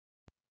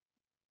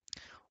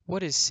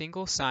What is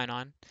single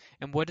sign-on,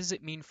 and what does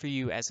it mean for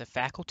you as a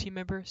faculty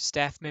member,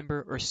 staff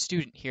member, or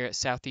student here at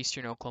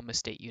Southeastern Oklahoma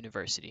State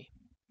University?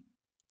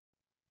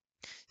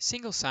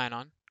 Single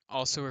sign-on,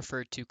 also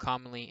referred to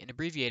commonly and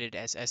abbreviated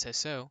as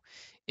SSO,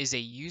 is a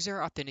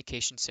user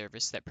authentication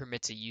service that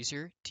permits a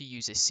user to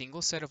use a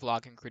single set of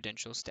login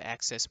credentials to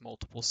access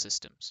multiple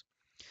systems.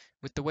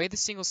 With the way the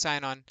single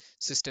sign-on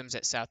systems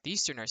at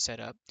Southeastern are set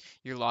up,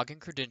 your login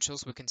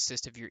credentials would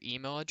consist of your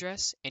email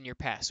address and your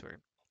password.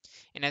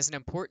 And as an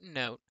important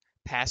note,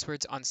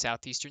 passwords on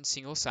Southeastern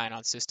single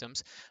sign-on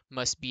systems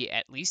must be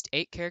at least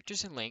 8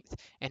 characters in length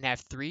and have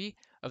 3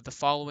 of the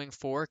following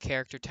 4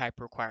 character type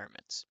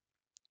requirements: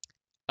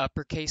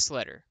 uppercase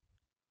letter,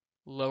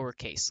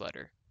 lowercase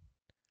letter,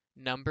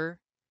 number,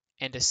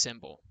 and a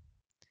symbol.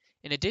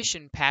 In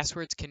addition,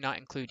 passwords cannot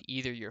include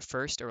either your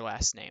first or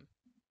last name.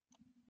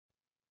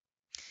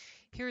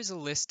 Here is a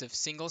list of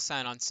single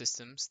sign-on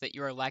systems that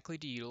you are likely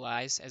to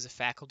utilize as a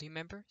faculty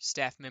member,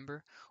 staff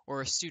member,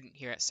 or a student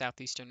here at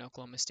Southeastern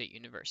Oklahoma State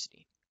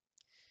University.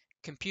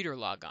 Computer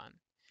logon.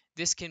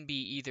 This can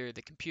be either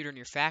the computer in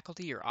your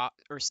faculty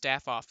or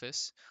staff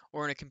office,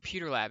 or in a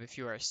computer lab if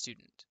you are a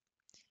student.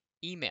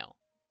 Email.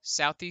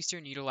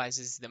 Southeastern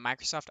utilizes the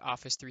Microsoft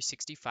Office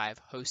 365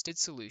 hosted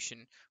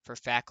solution for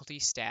faculty,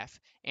 staff,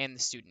 and the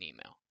student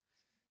email.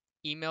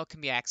 Email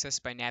can be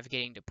accessed by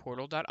navigating to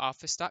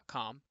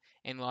portal.office.com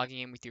and logging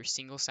in with your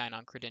single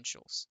sign-on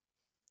credentials.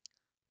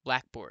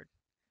 Blackboard.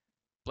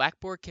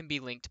 Blackboard can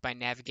be linked by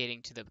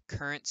navigating to the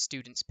current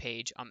students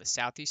page on the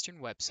Southeastern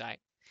website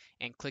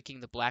and clicking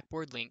the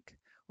Blackboard link,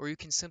 or you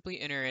can simply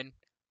enter in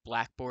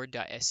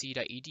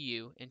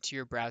blackboard.se.edu into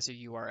your browser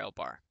URL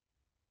bar.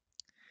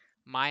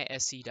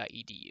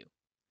 My.se.edu.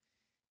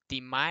 The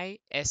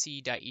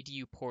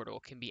My.se.edu portal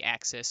can be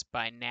accessed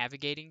by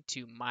navigating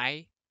to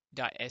my.se.edu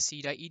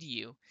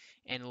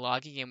and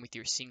logging in with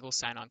your single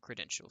sign-on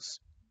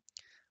credentials.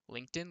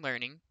 LinkedIn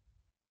Learning,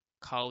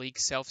 Colleague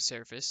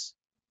Self-Service,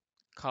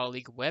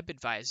 Colleague Web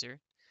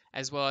Advisor,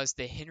 as well as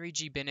the Henry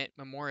G. Bennett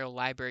Memorial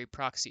Library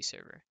proxy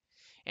server.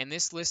 And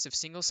this list of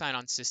single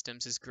sign-on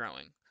systems is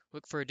growing.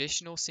 Look for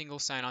additional single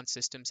sign-on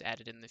systems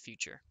added in the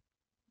future.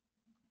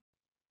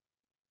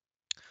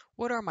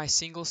 What are my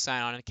single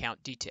sign-on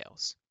account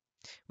details?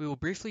 We will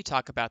briefly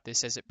talk about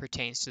this as it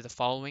pertains to the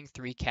following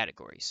 3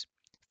 categories.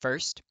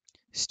 First,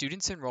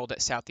 students enrolled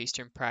at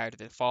Southeastern prior to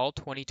the fall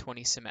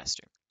 2020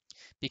 semester.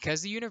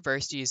 Because the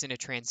university is in a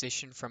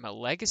transition from a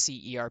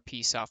legacy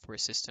ERP software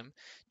system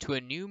to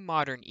a new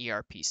modern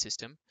ERP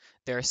system,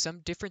 there are some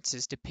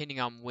differences depending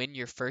on when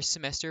your first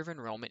semester of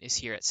enrollment is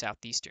here at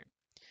Southeastern.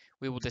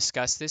 We will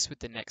discuss this with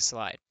the next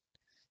slide.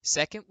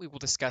 Second, we will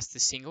discuss the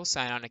single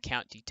sign-on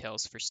account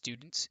details for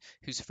students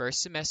whose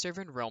first semester of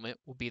enrollment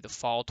will be the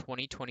fall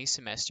 2020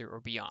 semester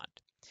or beyond.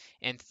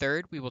 And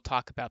third, we will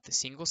talk about the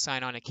single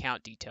sign-on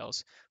account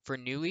details for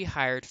newly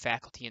hired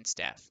faculty and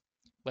staff.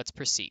 Let's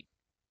proceed.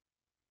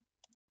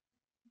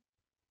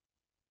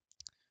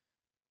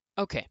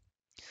 Okay,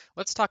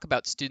 let's talk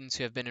about students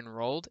who have been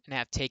enrolled and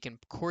have taken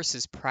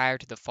courses prior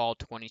to the fall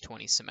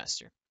 2020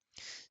 semester.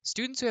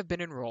 Students who have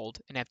been enrolled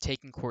and have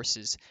taken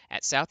courses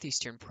at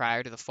Southeastern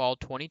prior to the fall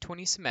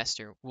 2020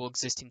 semester will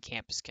exist in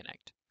Campus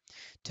Connect.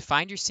 To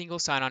find your single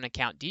sign-on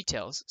account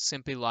details,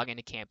 simply log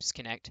into Campus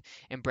Connect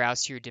and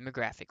browse to your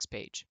demographics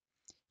page.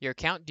 Your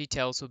account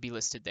details will be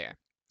listed there.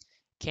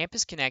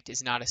 Campus Connect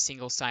is not a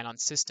single sign-on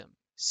system,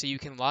 so you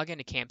can log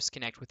into Campus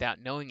Connect without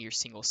knowing your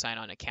single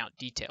sign-on account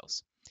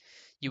details.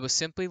 You will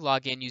simply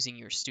log in using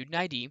your student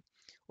ID,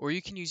 or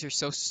you can use your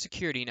social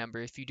security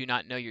number if you do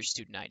not know your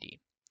student ID.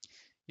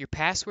 Your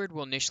password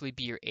will initially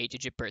be your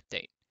 8-digit birth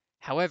date.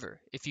 However,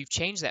 if you've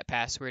changed that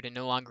password and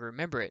no longer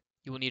remember it,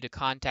 you will need to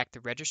contact the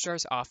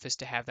registrar's office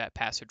to have that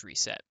password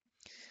reset.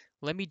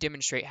 Let me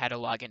demonstrate how to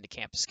log into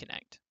Campus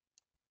Connect.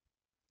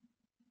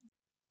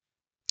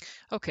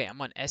 Okay, I'm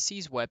on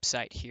SE's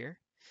website here,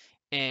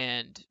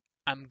 and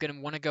I'm going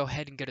to want to go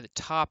ahead and go to the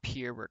top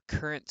here where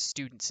Current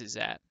Students is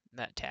at,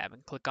 that tab,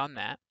 and click on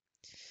that.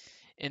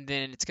 And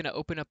then it's going to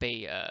open up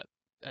a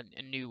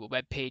new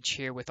web page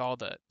here with all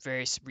the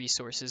various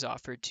resources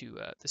offered to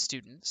the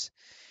students.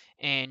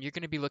 And you're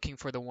going to be looking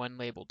for the one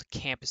labeled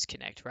Campus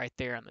Connect right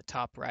there on the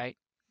top right.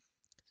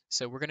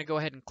 So we're going to go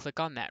ahead and click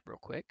on that real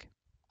quick.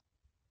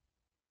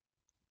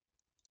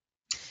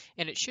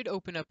 And it should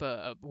open up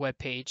a web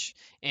page,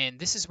 and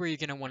this is where you're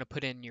going to want to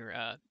put in your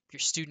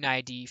student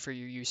ID for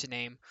your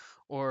username,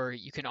 or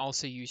you can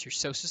also use your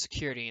social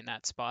security in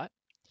that spot.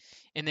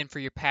 And then for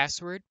your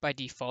password, by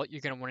default,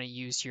 you're going to want to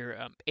use your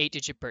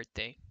 8-digit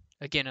birthday,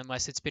 again,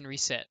 unless it's been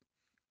reset.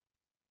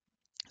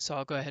 So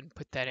I'll go ahead and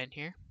put that in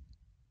here.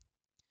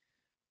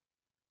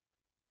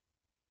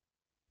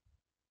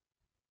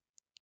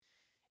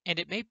 And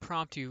it may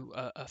prompt you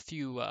a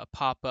few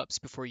pop-ups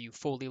before you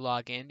fully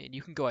log in, and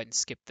you can go ahead and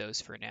skip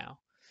those for now.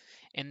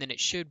 And then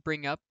it should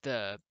bring up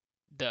the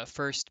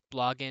first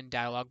login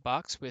dialog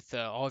box with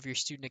all of your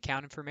student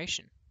account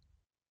information.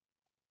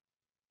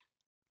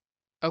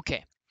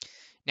 Okay,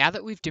 now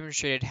that we've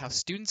demonstrated how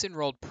students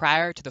enrolled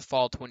prior to the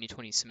fall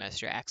 2020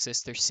 semester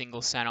access their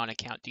single sign-on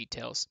account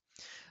details,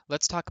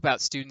 Let's talk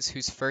about students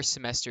whose first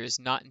semester is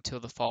not until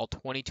the fall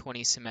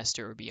 2020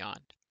 semester or beyond.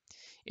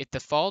 If the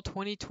fall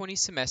 2020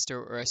 semester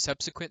or a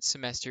subsequent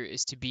semester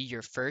is to be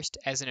your first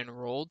as an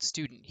enrolled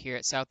student here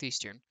at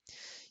Southeastern,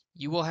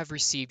 you will have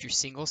received your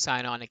single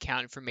sign-on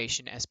account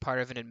information as part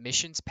of an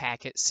admissions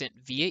packet sent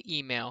via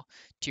email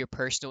to your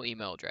personal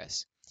email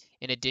address.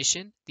 In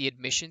addition, the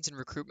admissions and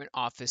recruitment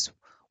office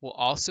will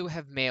also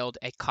have mailed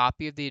a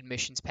copy of the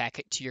admissions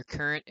packet to your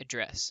current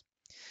address.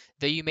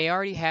 Though you may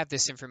already have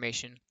this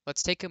information,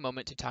 let's take a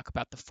moment to talk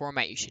about the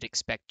format you should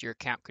expect your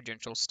account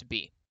credentials to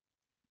be.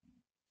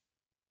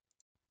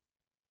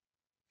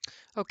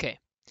 Okay,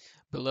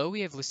 below we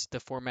have listed the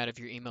format of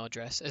your email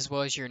address as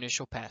well as your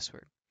initial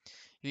password.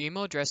 Your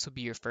email address will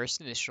be your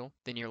first initial,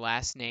 then your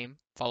last name,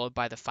 followed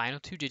by the final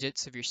two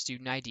digits of your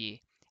student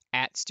ID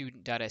at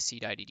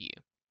student.sc.edu.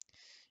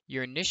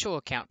 Your initial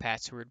account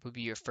password will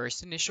be your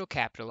first initial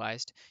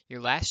capitalized,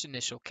 your last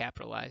initial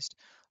capitalized,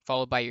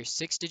 followed by your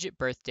 6-digit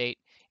birth date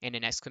and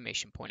an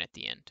exclamation point at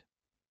the end.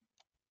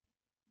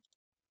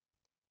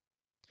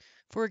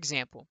 For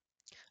example,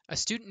 a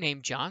student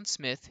named John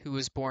Smith who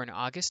was born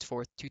August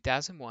 4th,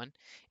 2001,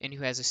 and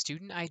who has a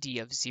student ID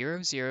of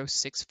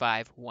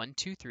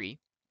 0065123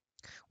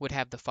 would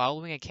have the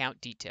following account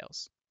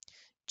details.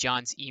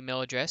 John's email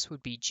address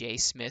would be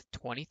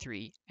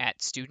jsmith23 at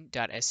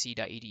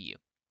student.sc.edu.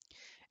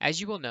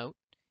 As you will note,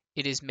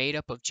 it is made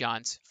up of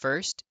John's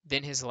first,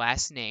 then his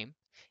last name,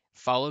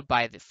 followed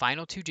by the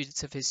final two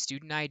digits of his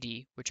student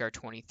ID, which are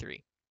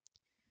 23.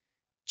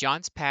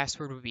 John's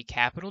password would be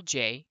capital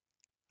J,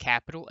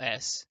 capital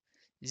S,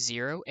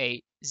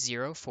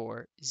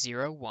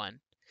 080401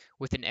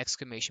 with an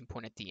exclamation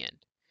point at the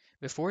end.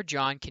 Before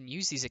John can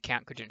use these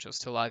account credentials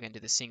to log into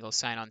the single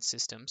sign-on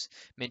systems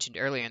mentioned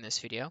earlier in this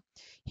video,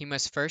 he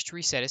must first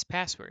reset his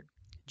password.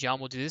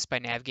 John will do this by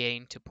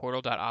navigating to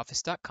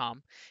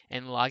portal.office.com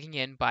and logging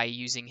in by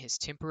using his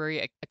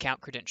temporary account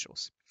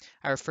credentials.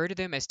 I refer to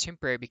them as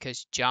temporary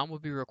because John will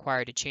be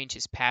required to change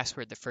his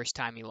password the first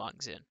time he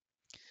logs in.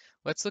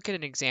 Let's look at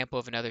an example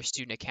of another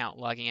student account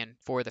logging in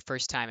for the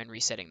first time and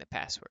resetting the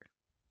password.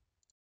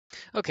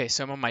 Okay,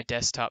 so I'm on my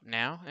desktop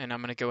now, and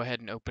I'm going to go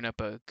ahead and open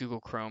up a Google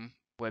Chrome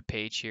web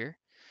page here.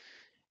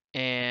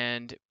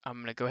 And I'm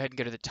going to go ahead and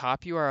go to the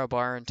top URL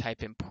bar and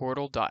type in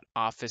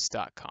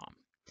portal.office.com.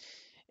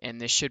 And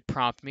this should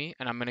prompt me,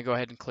 and I'm going to go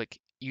ahead and click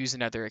Use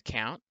Another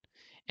Account.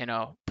 And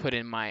I'll put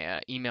in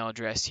my email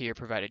address here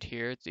provided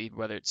here,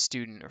 whether it's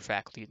student or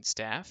faculty and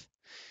staff.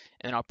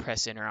 And then I'll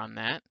press Enter on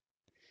that.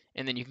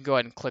 And then you can go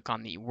ahead and click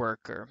on the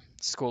work or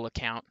school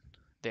account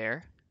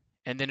there.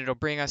 And then it'll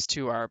bring us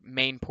to our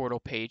main portal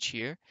page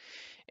here.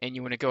 And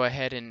you want to go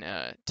ahead and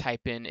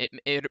type in,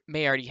 it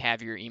may already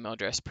have your email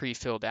address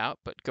pre-filled out,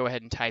 but go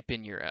ahead and type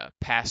in your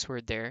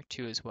password there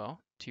too as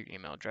well to your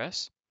email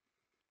address.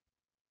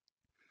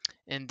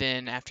 And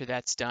then after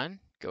that's done,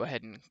 go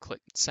ahead and click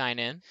sign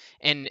in.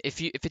 And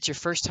if it's your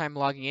first time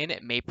logging in,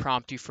 it may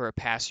prompt you for a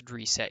password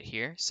reset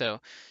here.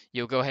 So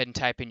you'll go ahead and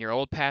type in your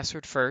old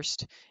password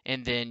first,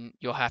 and then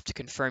you'll have to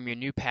confirm your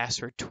new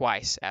password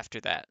twice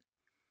after that.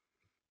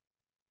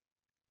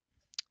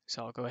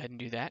 So I'll go ahead and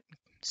do that,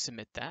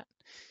 submit that.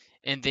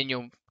 And then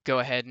you'll go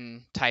ahead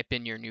and type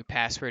in your new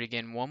password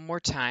again one more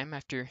time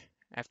after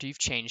you've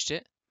changed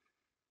it.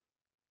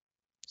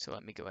 So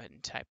let me go ahead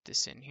and type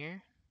this in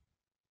here.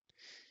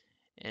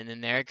 And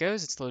then there it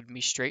goes. It's loaded me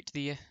straight to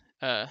the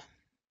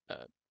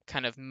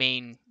kind of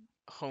main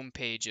home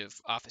page of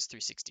Office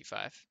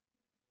 365.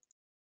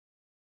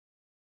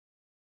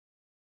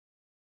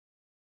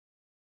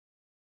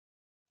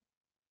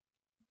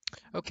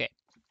 Okay,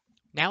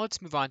 now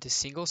let's move on to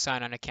single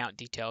sign-on account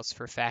details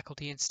for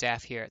faculty and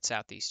staff here at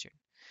Southeastern.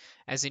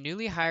 As a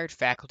newly hired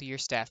faculty or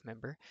staff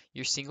member,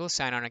 your single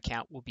sign-on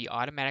account will be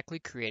automatically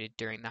created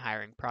during the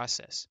hiring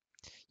process.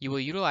 You will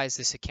utilize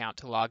this account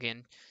to log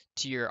in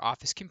to your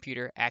office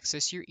computer,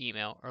 access your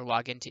email, or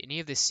log into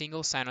any of the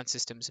single sign-on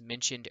systems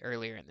mentioned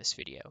earlier in this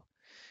video.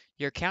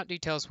 Your account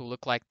details will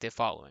look like the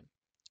following.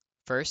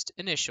 First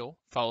initial,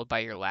 followed by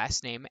your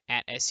last name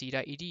at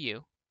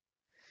sc.edu.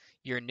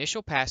 Your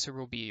initial password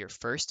will be your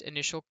first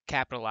initial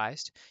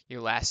capitalized,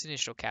 your last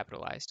initial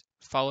capitalized,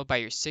 followed by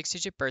your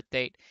 6-digit birth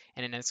date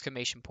and an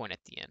exclamation point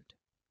at the end.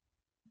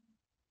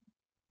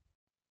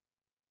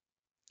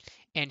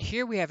 And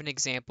here we have an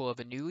example of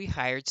a newly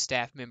hired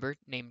staff member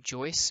named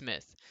Joyce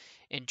Smith,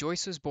 and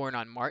Joyce was born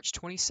on March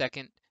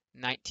 22nd,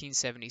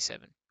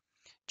 1977.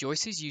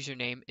 Joyce's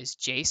username is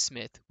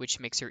jsmith, which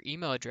makes her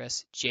email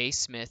address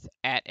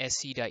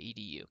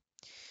jsmith@sc.edu.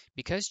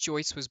 Because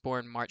Joyce was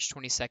born March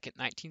 22nd,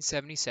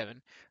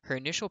 1977, her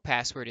initial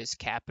password is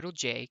capital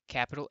J,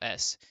 capital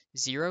S,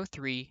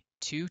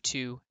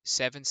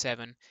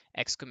 032277,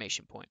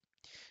 exclamation point.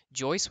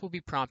 Joyce will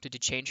be prompted to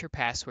change her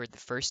password the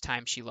first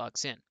time she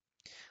logs in.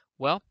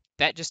 Well,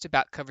 that just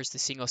about covers the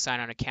single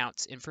sign-on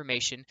accounts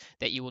information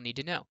that you will need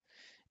to know.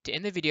 To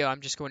end the video,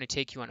 I'm just going to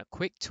take you on a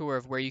quick tour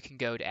of where you can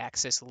go to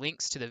access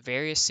links to the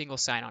various single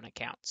sign-on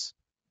accounts.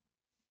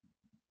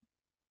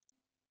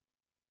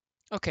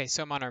 Okay,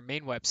 so I'm on our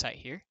main website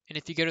here, and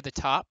if you go to the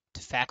top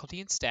to faculty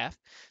and staff,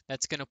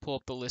 that's going to pull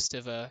up the list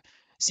of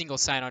single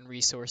sign-on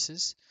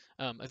resources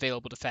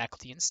available to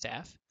faculty and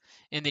staff.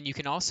 And then you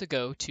can also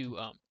go to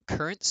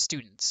current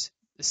students,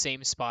 the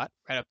same spot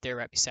right up there,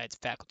 right besides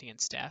faculty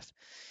and staff.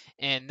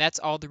 And that's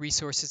all the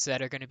resources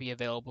that are going to be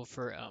available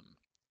for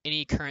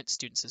any current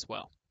students as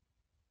well.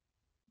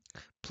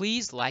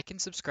 Please like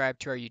and subscribe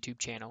to our YouTube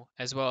channel,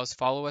 as well as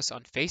follow us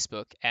on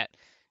Facebook at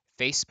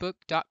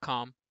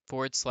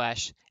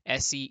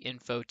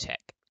facebook.com/SEInfotech.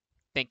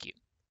 Thank you.